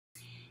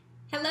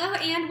Hello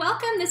and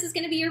welcome. This is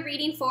going to be your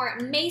reading for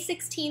May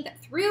 16th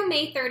through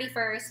May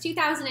 31st,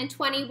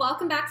 2020.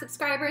 Welcome back,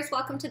 subscribers.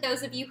 Welcome to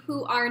those of you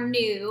who are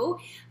new.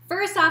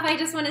 First off, I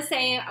just want to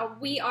say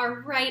we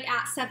are right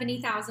at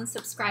 70,000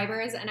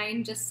 subscribers, and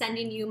I'm just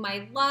sending you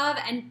my love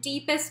and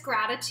deepest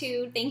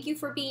gratitude. Thank you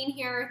for being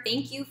here.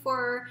 Thank you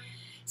for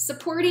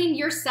supporting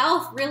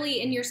yourself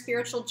really in your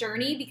spiritual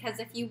journey, because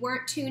if you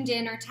weren't tuned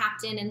in or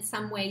tapped in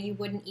some way, you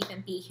wouldn't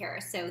even be here.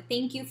 So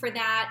thank you for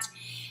that.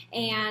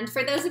 And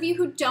for those of you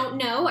who don't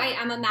know, I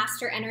am a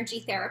master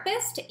energy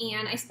therapist,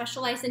 and I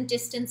specialize in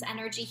distance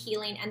energy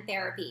healing and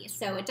therapy.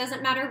 So it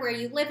doesn't matter where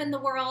you live in the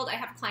world. I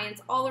have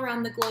clients all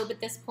around the globe at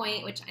this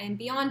point, which I am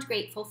beyond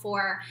grateful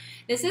for.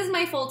 This is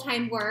my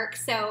full-time work.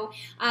 So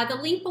the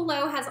link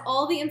below has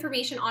all the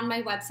information on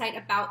my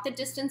website about the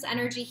distance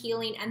energy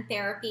healing and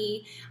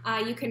therapy.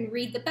 You can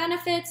read the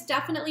benefits,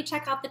 definitely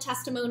check out the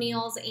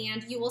testimonials,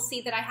 and you will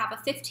see that I have a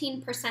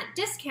 15%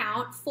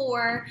 discount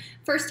for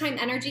first-time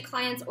energy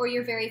clients or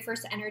your very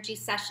first energy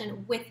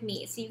session with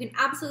me. So you can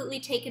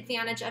absolutely take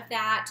advantage of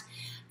that.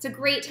 It's a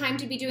great time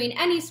to be doing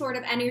any sort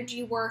of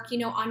energy work,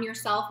 on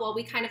yourself while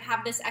we kind of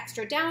have this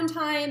extra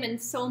downtime and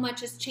so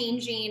much is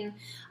changing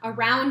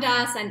around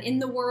us and in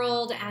the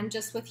world and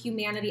just with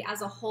humanity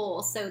as a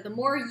whole. So the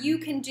more you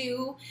can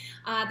do,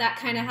 that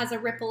kind of has a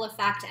ripple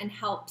effect and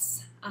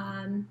helps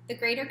the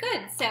greater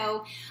good.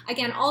 So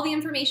again, all the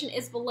information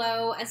is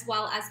below, as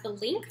well as the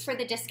link for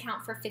the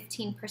discount for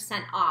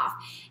 15% off.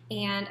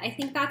 And I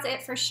think that's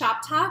it for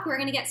Shop Talk. We're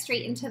going to get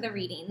straight into the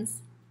readings.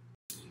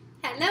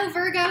 Hello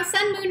Virgo,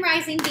 Sun, Moon,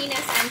 Rising,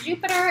 Venus, and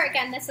Jupiter.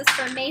 Again, this is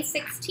for May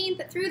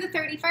 16th through the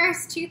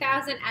 31st,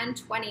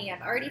 2020.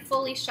 I've already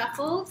fully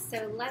shuffled,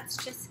 so let's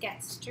just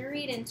get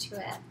straight into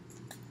it.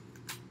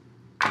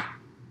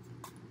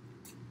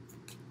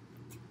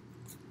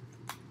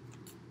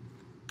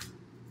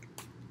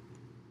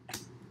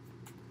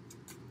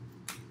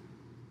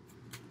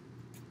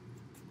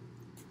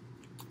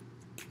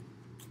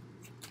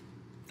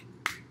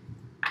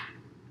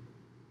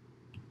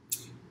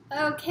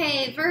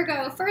 Okay,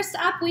 Virgo, first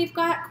up we've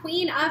got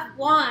Queen of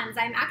Wands.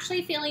 I'm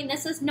actually feeling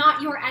this is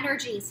not your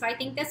energy, so I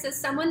think this is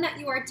someone that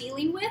you are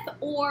dealing with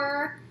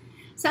or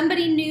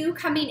somebody new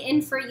coming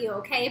in for you,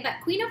 okay?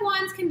 But Queen of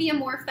Wands can be a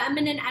more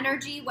feminine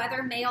energy,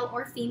 whether male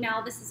or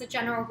female. This is a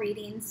general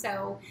reading,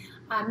 so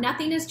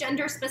nothing is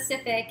gender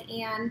specific.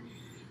 And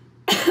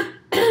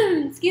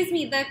excuse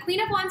me, the Queen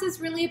of Wands is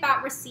really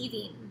about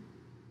receiving.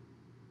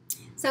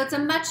 So it's a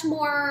much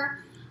more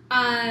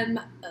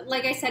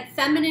like I said,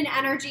 feminine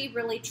energy,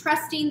 really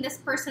trusting this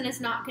person is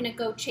not going to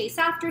go chase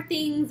after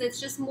things. It's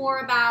just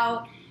more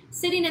about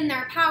sitting in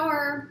their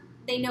power.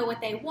 They know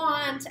what they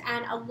want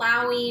and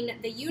allowing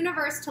the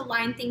universe to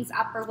line things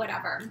up or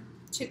whatever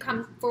to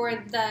come for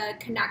the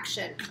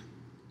connection.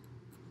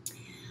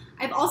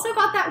 I've also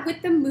got that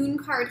with the Moon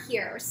card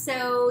here.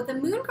 So the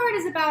Moon card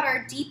is about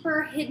our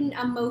deeper hidden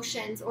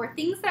emotions or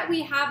things that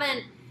we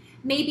haven't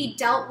maybe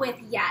dealt with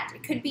yet.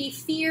 It could be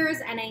fears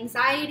and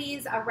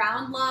anxieties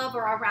around love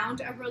or around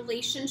a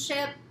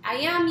relationship. I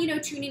am,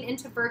 tuning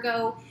into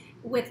Virgo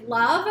with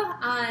love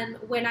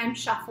when I'm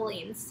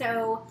shuffling.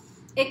 So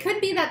it could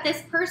be that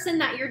this person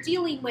that you're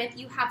dealing with,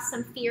 you have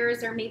some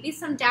fears or maybe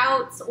some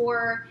doubts,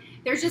 or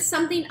there's just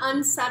something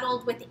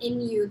unsettled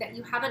within you that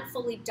you haven't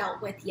fully dealt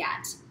with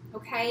yet,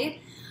 okay?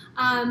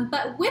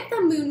 But with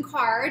the Moon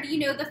card,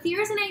 the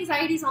fears and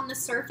anxieties on the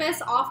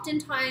surface,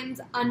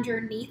 oftentimes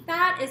underneath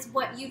that is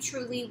what you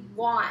truly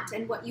want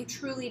and what you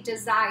truly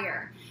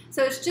desire.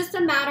 So it's just a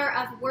matter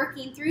of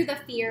working through the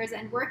fears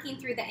and working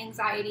through the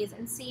anxieties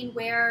and seeing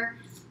where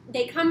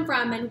they come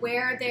from and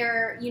where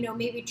they're,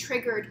 maybe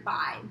triggered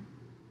by.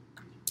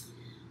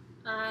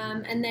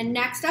 And then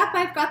next up,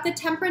 I've got the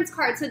Temperance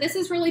card. So this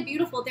is really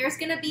beautiful. There's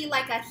going to be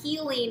like a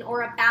healing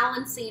or a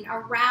balancing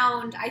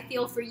around, I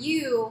feel for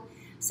you,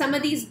 some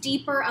of these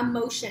deeper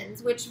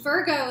emotions, which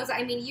Virgos,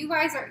 I mean, you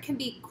guys can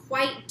be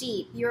quite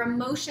deep. Your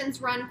emotions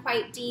run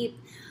quite deep,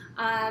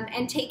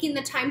 and taking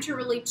the time to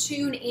really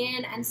tune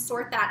in and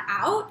sort that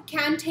out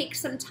can take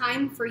some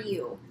time for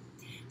you.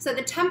 So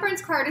the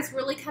Temperance card is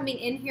really coming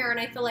in here, and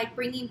I feel like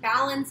bringing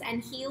balance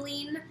and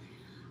healing.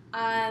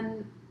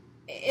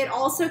 It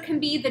also can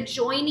be the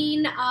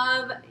joining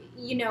of,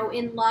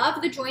 in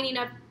love, the joining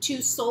of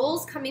two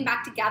souls coming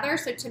back together.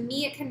 So to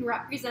me, it can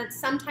represent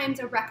sometimes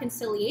a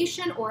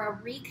reconciliation or a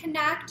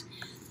reconnect.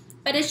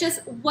 But it's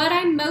just what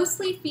I'm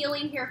mostly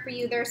feeling here for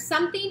you. There's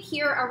something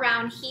here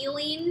around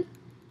healing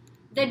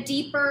the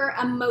deeper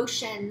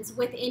emotions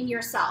within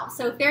yourself.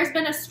 So if there's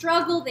been a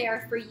struggle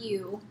there for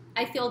you,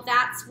 I feel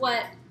that's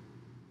what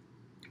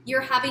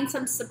you're having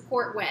some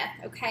support with,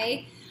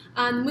 okay?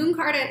 Moon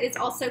card is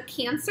also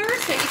Cancer,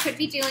 so you could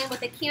be dealing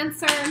with a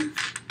Cancer.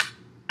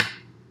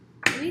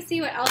 Let me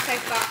see what else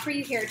I've got for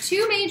you here.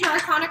 Two major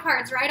arcana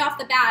cards right off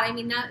the bat. I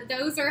mean,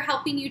 those are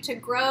helping you to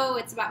grow.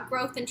 It's about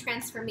growth and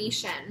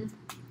transformation.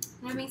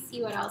 Let me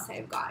see what else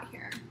I've got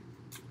here.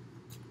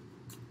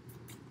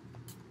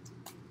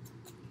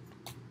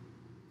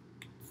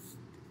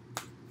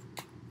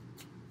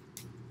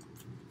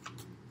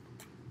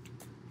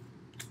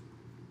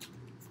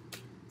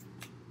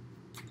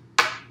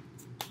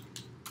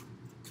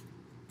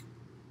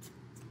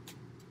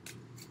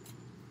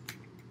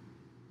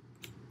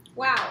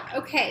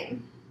 Okay,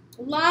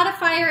 a lot of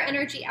fire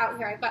energy out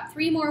here. I've got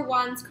 3 more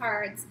Wands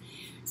cards.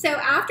 So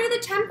after the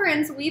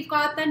Temperance, we've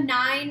got the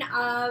 9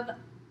 of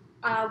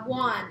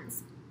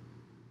Wands.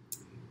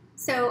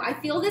 So I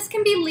feel this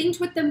can be linked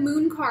with the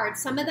Moon card,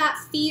 some of that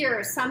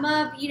fear, some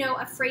of, you know,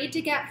 afraid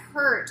to get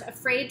hurt,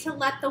 afraid to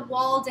let the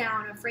wall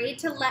down, afraid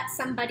to let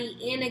somebody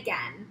in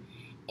again.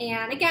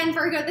 And again,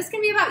 Virgo, this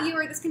can be about you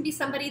or this can be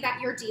somebody that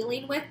you're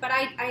dealing with, but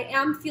I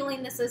am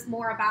feeling this is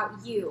more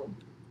about you.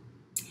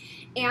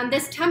 And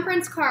this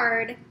Temperance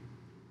card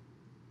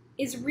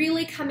is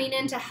really coming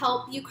in to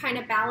help you kind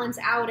of balance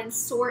out and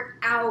sort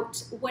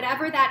out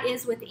whatever that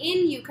is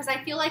within you, because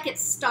I feel like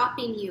it's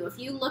stopping you. If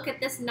you look at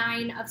this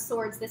 9 of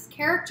Swords, this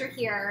character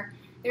here,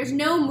 there's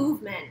no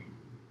movement.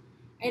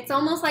 It's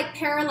almost like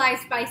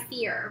paralyzed by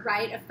fear,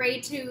 right?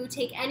 Afraid to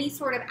take any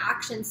sort of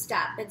action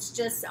step. It's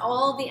just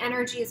all the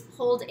energy is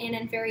pulled in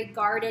and very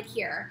guarded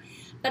here.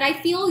 But I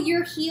feel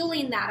you're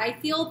healing that. I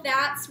feel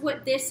that's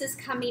what this is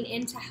coming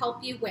in to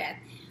help you with.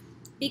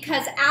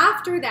 Because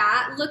after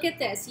that, look at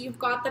this. You've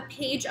got the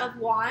Page of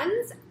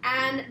Wands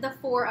and the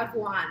 4 of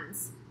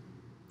Wands.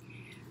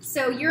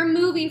 So you're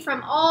moving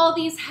from all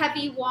these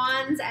heavy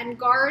wands and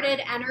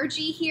guarded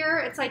energy here.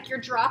 It's like you're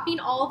dropping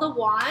all the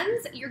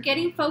wands. You're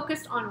getting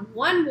focused on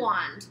one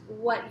wand,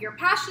 what you're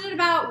passionate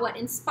about, what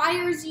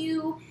inspires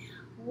you,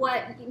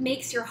 what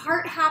makes your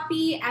heart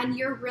happy, and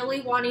you're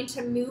really wanting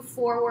to move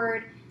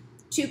forward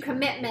to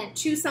commitment,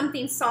 to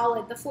something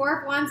solid. The 4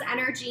 of Wands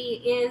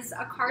energy is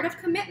a card of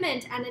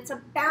commitment, and it's a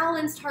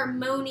balanced,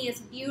 harmonious,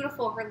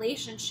 beautiful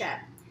relationship.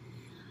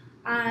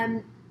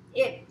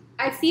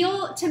 I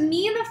feel, to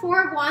me, the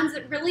 4 of Wands,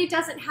 it really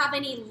doesn't have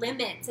any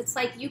limits. It's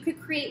like you could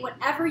create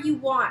whatever you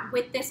want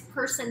with this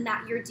person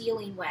that you're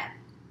dealing with.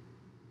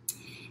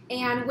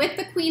 And with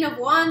the Queen of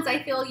Wands,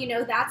 I feel, you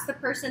know, that's the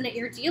person that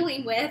you're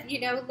dealing with.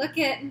 You know, look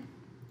at,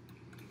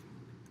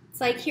 it's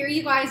like, here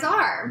you guys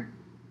are.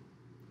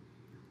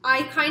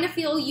 I kind of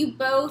feel you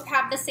both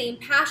have the same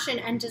passion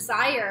and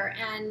desire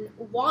and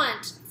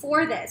want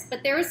for this,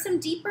 but there is some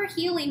deeper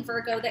healing,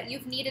 Virgo, that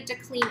you've needed to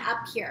clean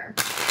up here.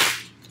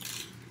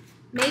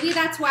 Maybe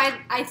that's why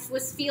I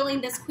was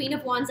feeling this Queen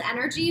of Wands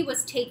energy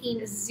was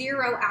taking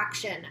 0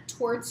 action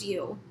towards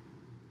you.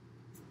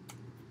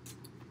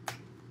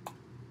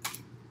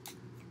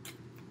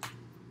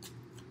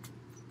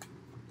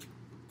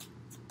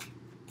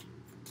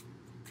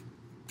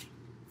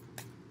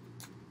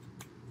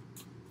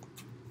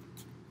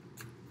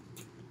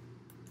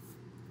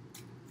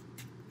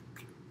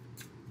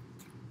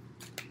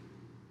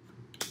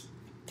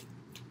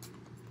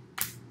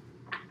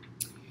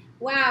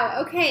 Wow,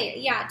 okay,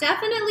 yeah,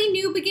 definitely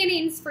new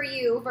beginnings for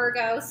you,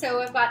 Virgo.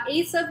 So I've got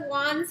Ace of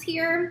Wands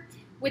here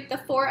with the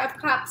 4 of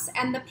Cups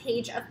and the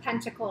Page of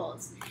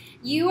Pentacles.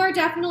 You are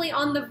definitely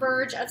on the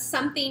verge of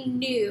something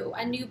new,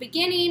 a new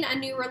beginning, a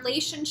new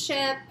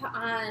relationship,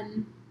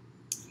 and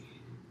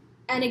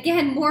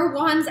again, more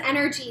Wands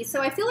energy.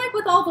 So I feel like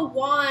with all the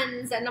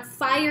Wands and the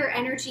fire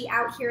energy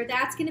out here,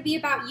 that's going to be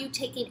about you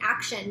taking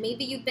action.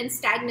 Maybe you've been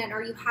stagnant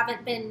or you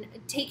haven't been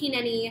taking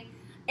any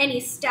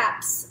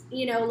steps,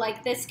 you know,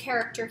 like this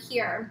character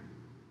here.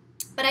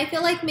 But I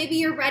feel like maybe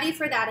you're ready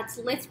for that. It's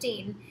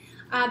lifting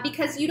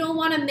because you don't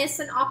want to miss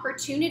an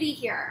opportunity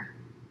here.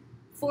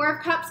 4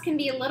 of Cups can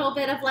be a little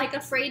bit of like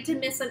afraid to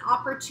miss an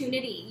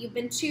opportunity. You've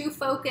been too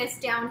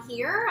focused down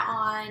here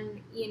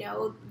on, you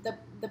know,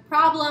 the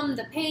problem,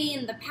 the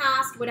pain, the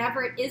past,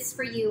 whatever it is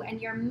for you,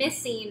 and you're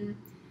missing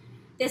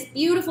this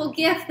beautiful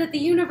gift that the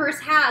universe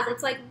has.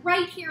 It's like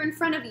right here in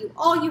front of you.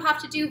 All you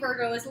have to do,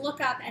 Virgo, is look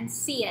up and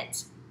see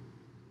it.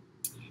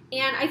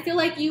 And I feel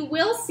like you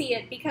will see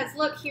it because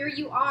look, here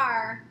you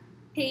are,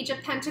 Page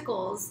of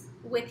Pentacles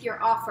with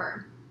your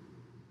offer.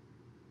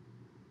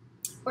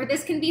 Or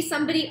this can be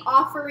somebody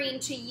offering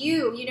to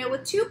you. You know,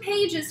 with 2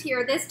 pages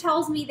here, this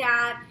tells me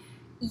that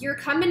you're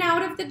coming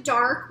out of the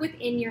dark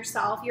within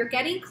yourself. You're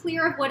getting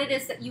clear of what it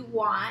is that you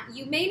want.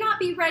 You may not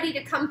be ready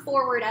to come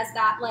forward as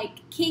that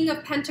like King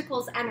of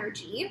Pentacles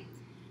energy.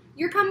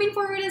 You're coming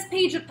forward as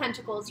Page of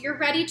Pentacles. You're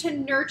ready to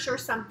nurture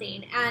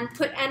something and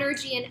put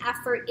energy and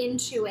effort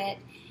into it.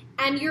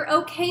 And you're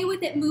okay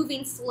with it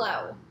moving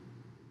slow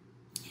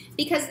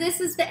because this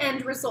is the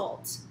end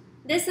result.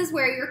 This is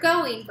where you're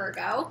going,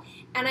 Virgo.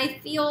 And I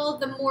feel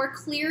the more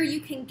clear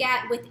you can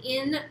get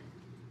within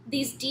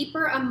these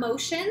deeper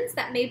emotions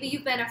that maybe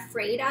you've been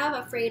afraid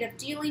of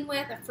dealing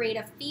with, afraid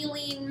of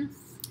feeling.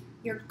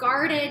 You're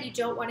guarded. You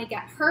don't want to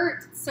get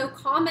hurt. It's so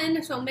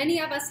common. So many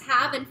of us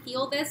have and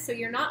feel this, so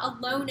you're not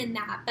alone in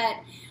that. But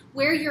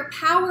where your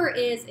power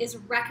is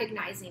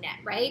recognizing it,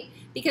 right?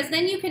 Because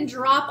then you can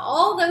drop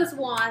all those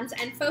wands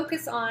and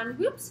focus on,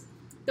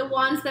 the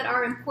wands that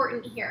are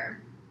important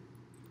here,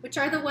 which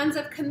are the ones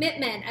of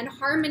commitment and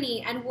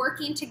harmony and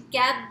working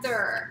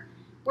together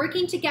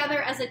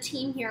as a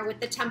team here with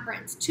the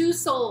Temperance. 2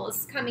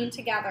 souls coming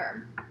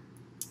together.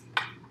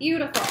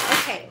 Beautiful.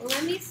 Okay,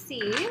 let me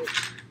see.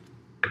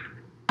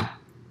 Let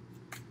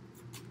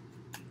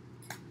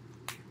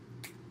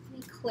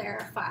me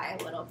clarify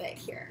a little bit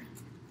here.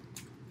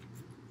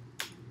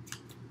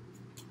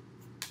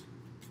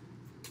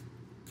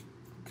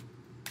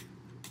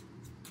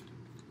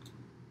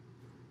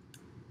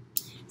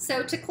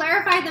 So to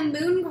clarify the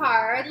moon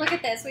card, look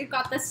at this. We've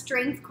got the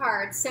strength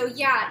card. So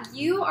yeah,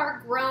 you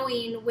are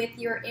growing with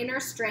your inner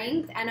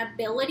strength and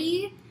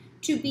ability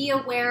to be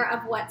aware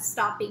of what's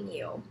stopping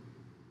you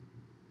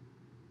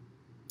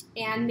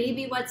and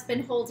maybe what's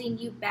been holding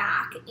you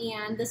back.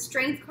 And the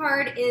strength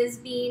card is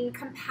being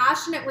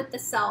compassionate with the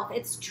self.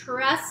 It's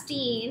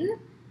trusting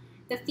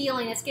the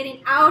feeling. It's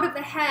getting out of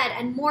the head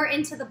and more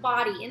into the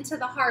body, into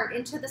the heart,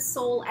 into the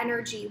soul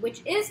energy,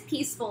 which is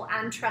peaceful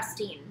and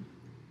trusting.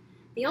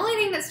 The only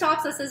thing that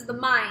stops us is the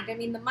mind. I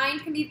mean, the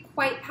mind can be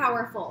quite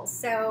powerful.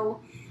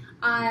 So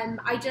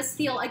I just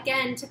feel,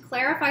 again, to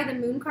clarify the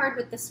moon card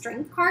with the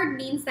strength card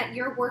means that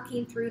you're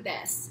working through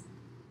this.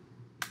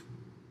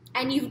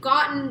 And you've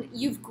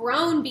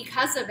grown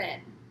because of it.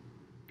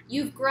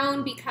 You've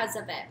grown because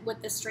of it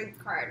with the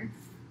strength card.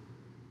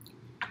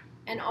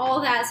 And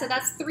all that. So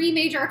that's 3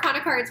 major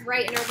arcana cards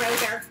right in a row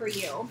there for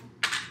you.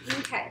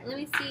 Okay, let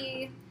me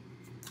see.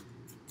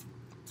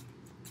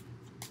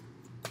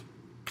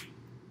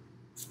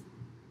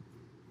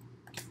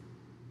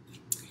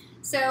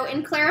 So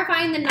in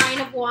clarifying the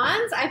 9 of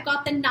Wands, I've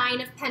got the 9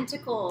 of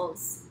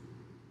Pentacles.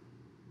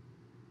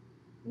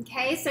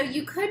 Okay, so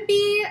you could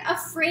be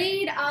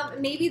afraid of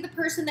maybe the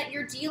person that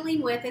you're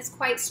dealing with is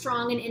quite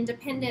strong and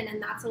independent,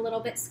 and that's a little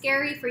bit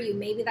scary for you.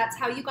 Maybe that's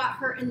how you got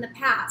hurt in the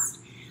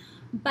past.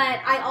 But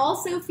I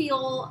also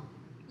feel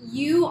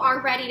you are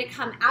ready to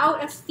come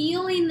out of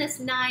feeling this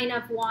 9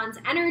 of Wands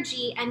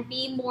energy and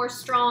be more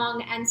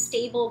strong and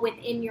stable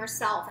within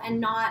yourself and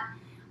not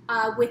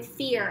with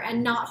fear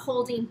and not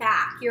holding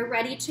back. You're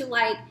ready to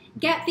like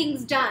get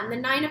things done. The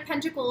 9 of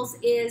Pentacles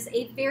is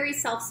a very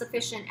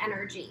self-sufficient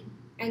energy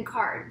and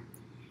card.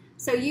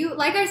 So you,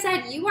 like I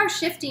said, you are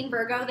shifting,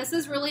 Virgo. This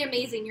is really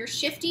amazing. You're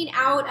shifting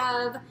out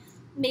of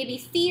maybe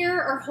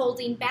fear or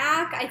holding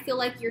back. I feel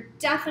like you're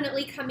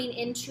definitely coming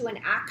into an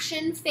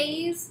action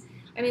phase.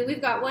 I mean,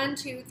 we've got 1,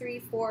 2, 3,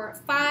 4,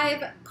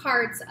 5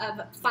 cards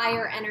of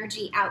fire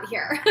energy out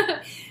here.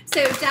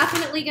 So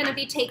definitely going to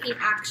be taking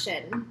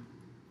action.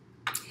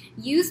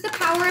 Use the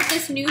power of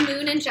this new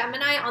moon in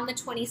Gemini on the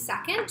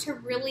 22nd to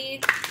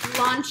really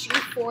launch you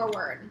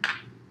forward.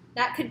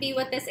 That could be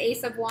what this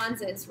Ace of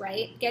Wands is,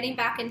 right? Getting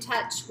back in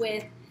touch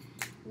with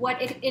what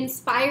it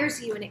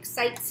inspires you and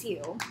excites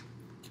you.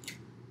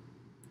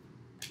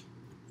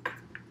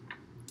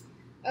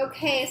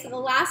 Okay, so the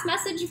last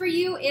message for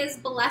you is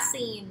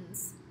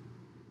blessings.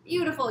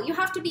 Beautiful. You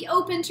have to be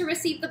open to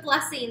receive the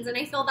blessings, and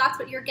I feel that's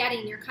what you're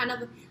getting. You're kind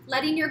of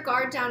letting your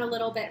guard down a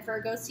little bit,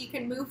 Virgo, so you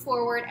can move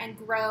forward and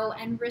grow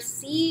and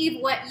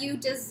receive what you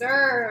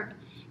deserve.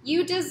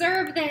 You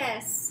deserve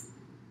this.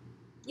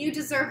 You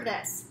deserve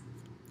this.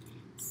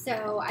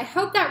 So I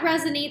hope that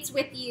resonates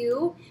with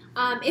you.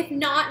 If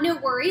not, no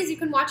worries. You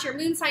can watch your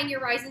moon sign,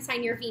 your rising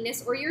sign, your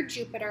Venus, or your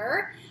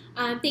Jupiter.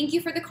 Thank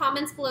you for the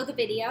comments below the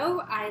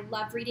video. I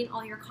love reading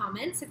all your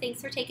comments, so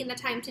thanks for taking the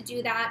time to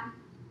do that.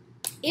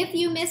 If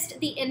you missed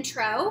the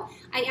intro,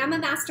 I am a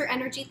master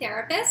energy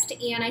therapist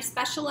and I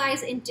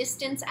specialize in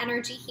distance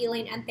energy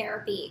healing and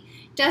therapy.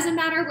 Doesn't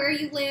matter where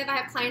you live, I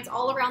have clients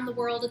all around the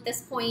world at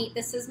this point.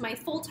 This is my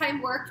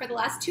full-time work for the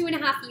last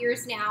 2.5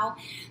 years now.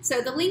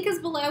 So the link is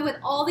below with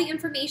all the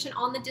information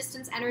on the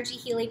distance energy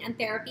healing and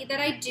therapy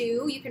that I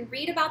do. You can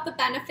read about the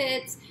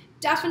benefits,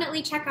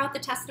 definitely check out the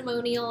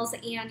testimonials,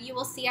 and you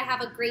will see I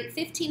have a great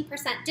 15%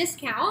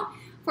 discount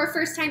for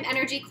first-time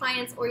energy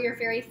clients or your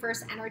very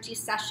first energy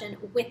session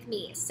with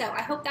me. So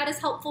I hope that is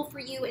helpful for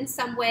you in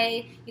some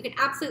way. You can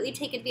absolutely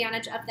take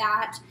advantage of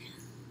that.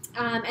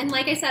 And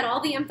like I said,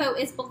 all the info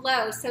is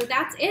below. So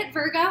that's it,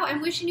 Virgo.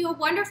 I'm wishing you a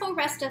wonderful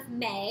rest of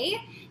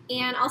May,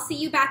 and I'll see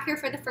you back here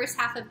for the first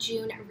half of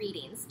June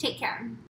readings. Take care.